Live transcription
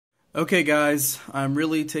Okay guys, I'm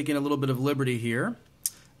really taking a little bit of liberty here.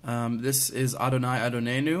 This is Adonai,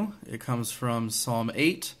 Adoneinu. It comes from Psalm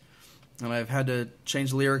 8, and I've had to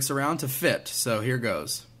change the lyrics around to fit, so here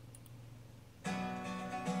goes.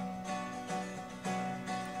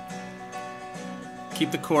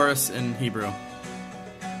 Keep the chorus in Hebrew.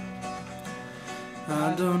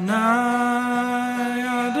 Adonai,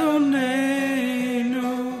 Adoneinu,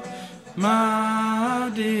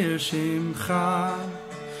 Ma'adir Shimcha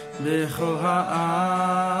B'chol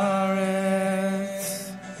ha'aretz,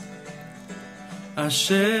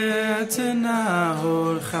 Asher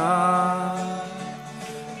tenahorcha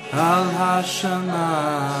al hashamayim.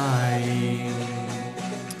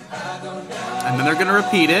 And then they're going to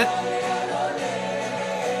repeat it.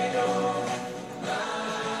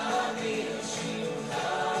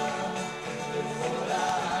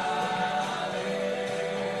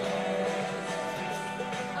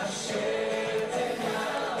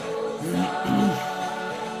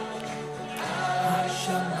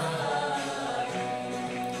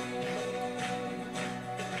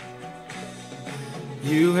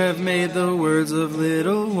 You have made the words of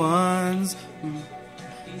little ones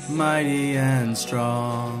mighty and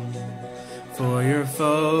strong, for your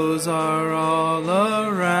foes are all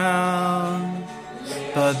around,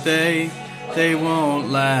 but they won't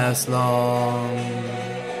last long.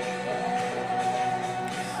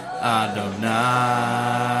 Adonai,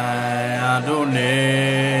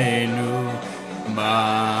 Adoneinu,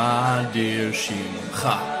 Ma'adir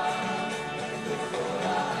Shimcha.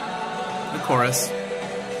 The chorus.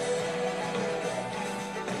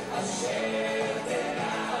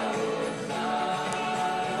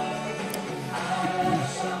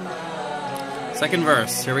 Second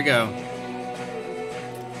verse, here we go.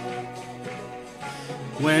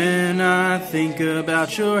 When I think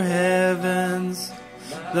about your heavens,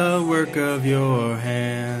 the work of your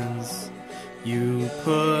hands, you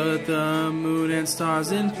put the moon and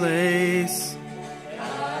stars in place,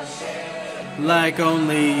 like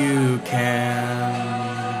only you can.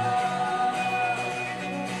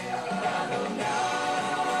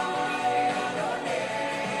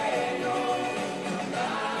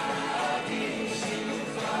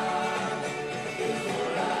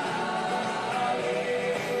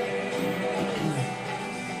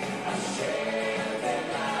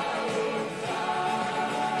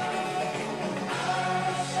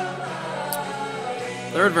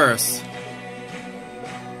 Third verse.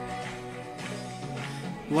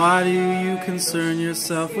 Why do you concern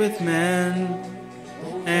yourself with men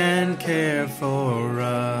and care for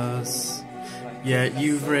us? Yet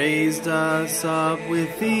you've raised us up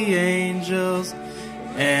with the angels,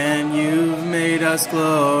 and you've made us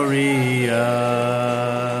glorious.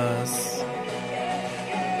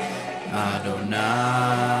 Adonai,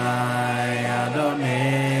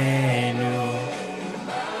 Adoneinu.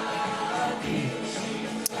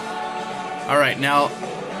 Alright, now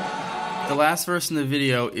the last verse in the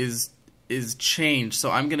video is changed,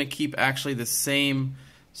 so I'm going to keep actually the same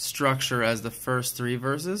structure as the first three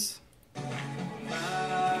verses.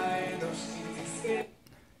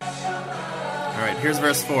 Alright, here's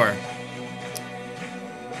verse 4.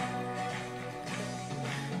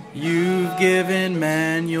 You've given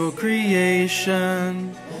man your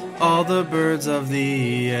creation, all the birds of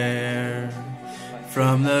the air,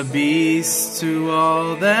 from the beast to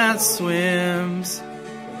all that swims,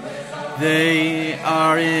 they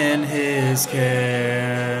are in his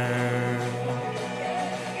care.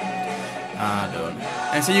 Adonai.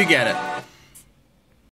 And so you get it.